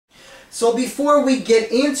So before we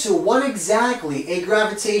get into what exactly a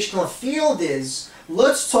gravitational field is,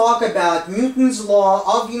 let's talk about Newton's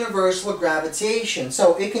law of universal gravitation.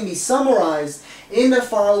 So it can be summarized in the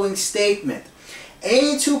following statement.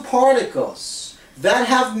 Any two particles that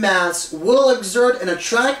have mass will exert an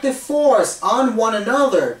attractive force on one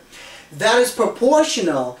another that is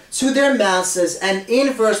proportional to their masses and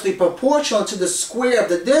inversely proportional to the square of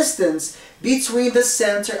the distance between the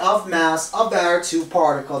center of mass of our two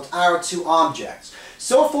particles, our two objects.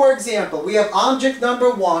 So for example, we have object number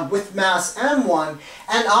 1 with mass m1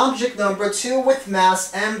 and object number 2 with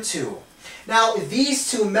mass m2. Now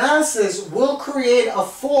these two masses will create a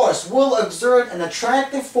force, will exert an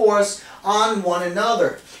attractive force on one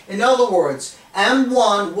another. In other words,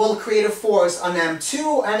 m1 will create a force on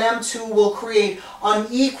m2 and m2 will create an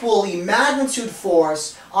equally magnitude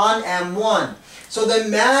force on m1. So the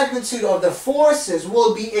magnitude of the forces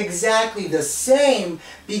will be exactly the same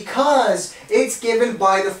because it's given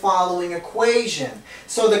by the following equation.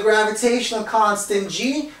 So the gravitational constant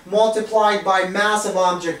g multiplied by mass of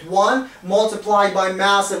object 1 multiplied by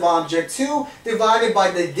mass of object 2 divided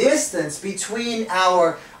by the distance between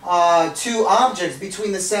our two objects,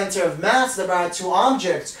 between the center of mass of our two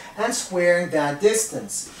objects, and squaring that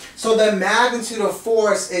distance. So the magnitude of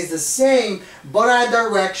force is the same, but our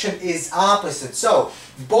direction is opposite. So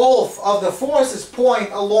both of the forces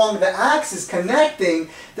point along the axis connecting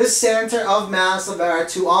the center of mass of our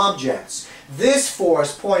two objects. This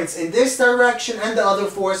force points in this direction and the other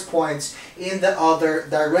force points in the other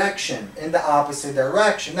direction, in the opposite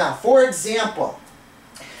direction. Now, for example,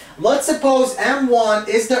 let's suppose m1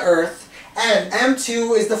 is the Earth and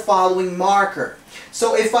m2 is the following marker.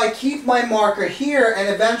 So if I keep my marker here and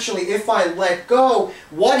eventually if I let go,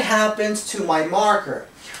 what happens to my marker?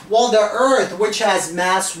 Well, the Earth, which has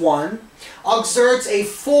mass 1, exerts a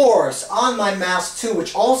force on my mass 2,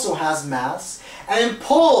 which also has mass, and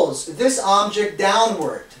pulls this object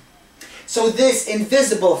downward. So this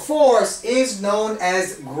invisible force is known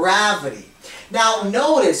as gravity. Now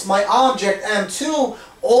notice my object m2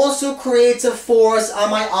 also creates a force on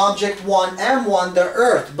my object 1, m1, the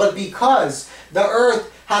Earth. But because the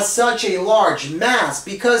Earth has such a large mass,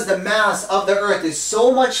 because the mass of the Earth is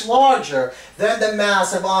so much larger than the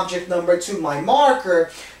mass of object number 2, my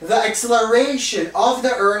marker, the acceleration of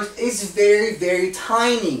the Earth is very, very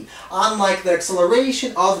tiny, unlike the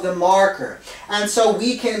acceleration of the marker. And so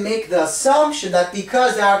we can make the assumption that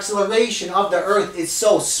because our acceleration of the Earth is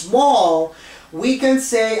so small, we can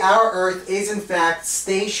say our Earth is in fact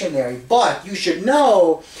stationary. But you should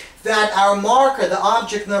know that our marker, the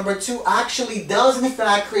object number 2, actually does in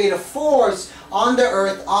fact create a force on the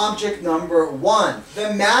Earth, object number 1.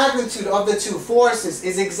 The magnitude of the two forces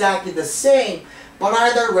is exactly the same, but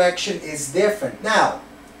our direction is different. Now,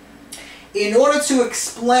 in order to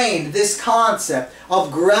explain this concept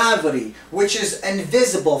of gravity, which is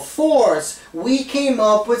invisible force, we came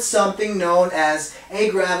up with something known as a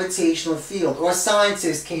gravitational field, or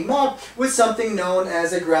scientists came up with something known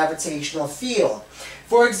as a gravitational field.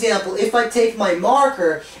 For example, if I take my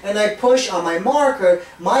marker and I push on my marker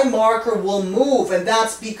will move, and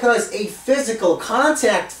that's because a physical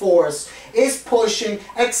contact force is pushing,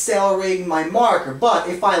 accelerating my marker. But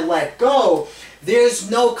if I let go, there's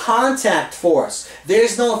no contact force.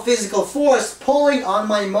 There's no physical force pulling on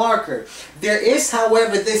my marker. There is,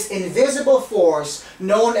 however, this invisible force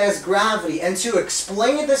known as gravity. And to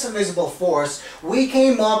explain this invisible force, we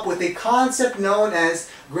came up with a concept known as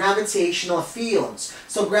gravitational fields.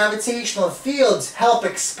 So gravitational fields help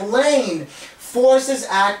explain forces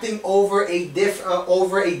acting over a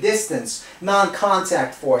distance,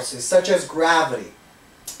 non-contact forces, such as gravity.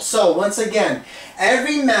 So once again,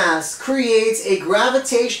 every mass creates a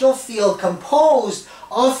gravitational field composed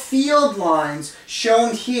of field lines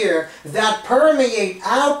shown here that permeate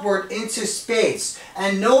outward into space.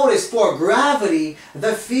 And notice for gravity,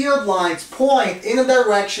 the field lines point in a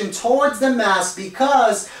direction towards the mass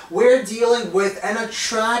because we're dealing with an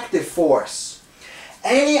attractive force.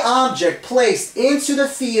 Any object placed into the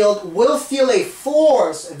field will feel a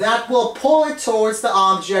force that will pull it towards the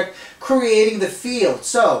object, creating the field.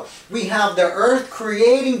 So we have the Earth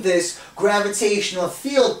creating this gravitational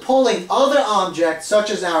field, pulling other objects, such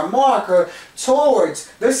as our marker,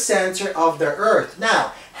 towards the center of the Earth.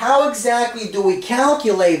 Now, how exactly do we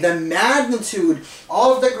calculate the magnitude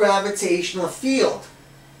of the gravitational field?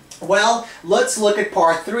 Well, let's look at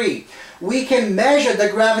part 3. We can measure the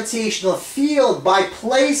gravitational field by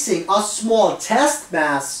placing a small test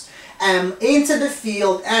mass into the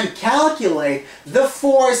field and calculate the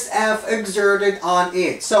force F exerted on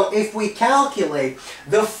it. So if we calculate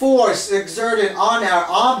the force exerted on our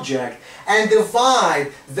object and divide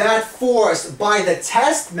that force by the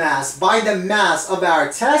test mass, by the mass of our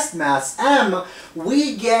test mass, m,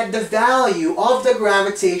 we get the value of the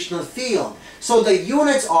gravitational field. So the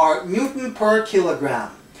units are Newton per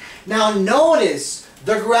kilogram. Now notice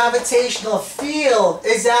the gravitational field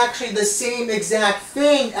is actually the same exact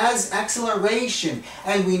thing as acceleration.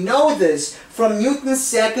 And we know this from Newton's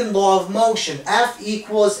second law of motion, F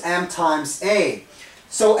equals m times a.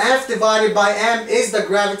 So F divided by m is the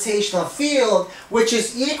gravitational field, which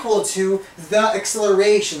is equal to the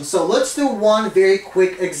acceleration. So let's do one very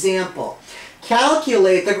quick example.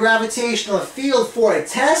 Calculate the gravitational field for a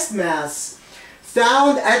test mass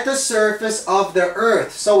found at the surface of the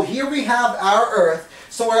Earth. So here we have our Earth.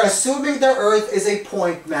 So we're assuming the Earth is a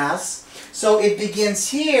point mass. So it begins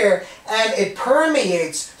here and it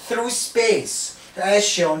permeates through space, as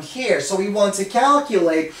shown here. So we want to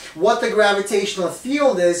calculate what the gravitational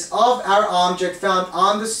field is of our object found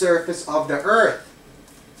on the surface of the Earth.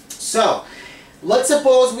 So let's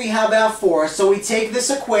suppose we have our force. So we take this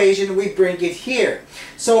equation, we bring it here.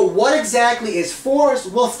 So what exactly is force?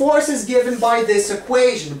 Well, force is given by this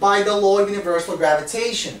equation, by the law of universal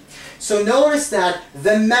gravitation. So notice that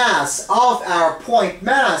the mass of our point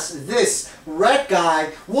mass, this red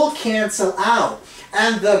guy, will cancel out.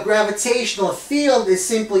 And the gravitational field is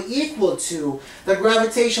simply equal to the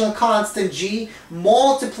gravitational constant g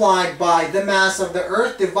multiplied by the mass of the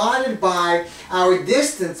Earth divided by our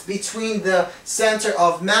distance between the center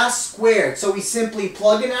of mass squared. So we simply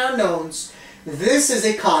plug in our knowns. This is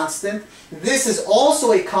a constant, this is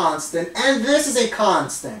also a constant, and this is a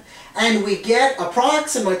constant. And we get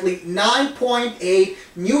approximately 9.8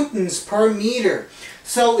 newtons per meter.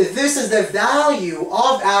 So this is the value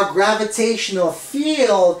of our gravitational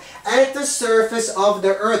field at the surface of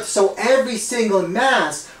the Earth. So every single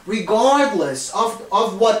mass, regardless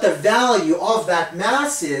of what the value of that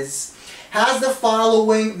mass is, has the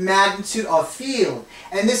following magnitude of field.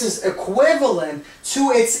 And this is equivalent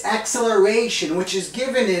to its acceleration, which is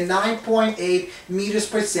given in 9.8 meters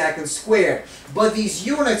per second squared. But these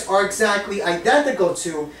units are exactly identical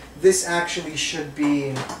to, this actually should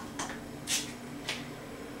be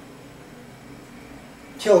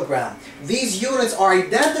kilogram. These units are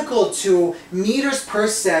identical to meters per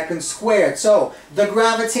second squared. So the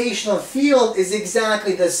gravitational field is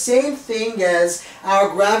exactly the same thing as our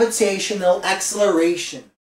gravitational acceleration.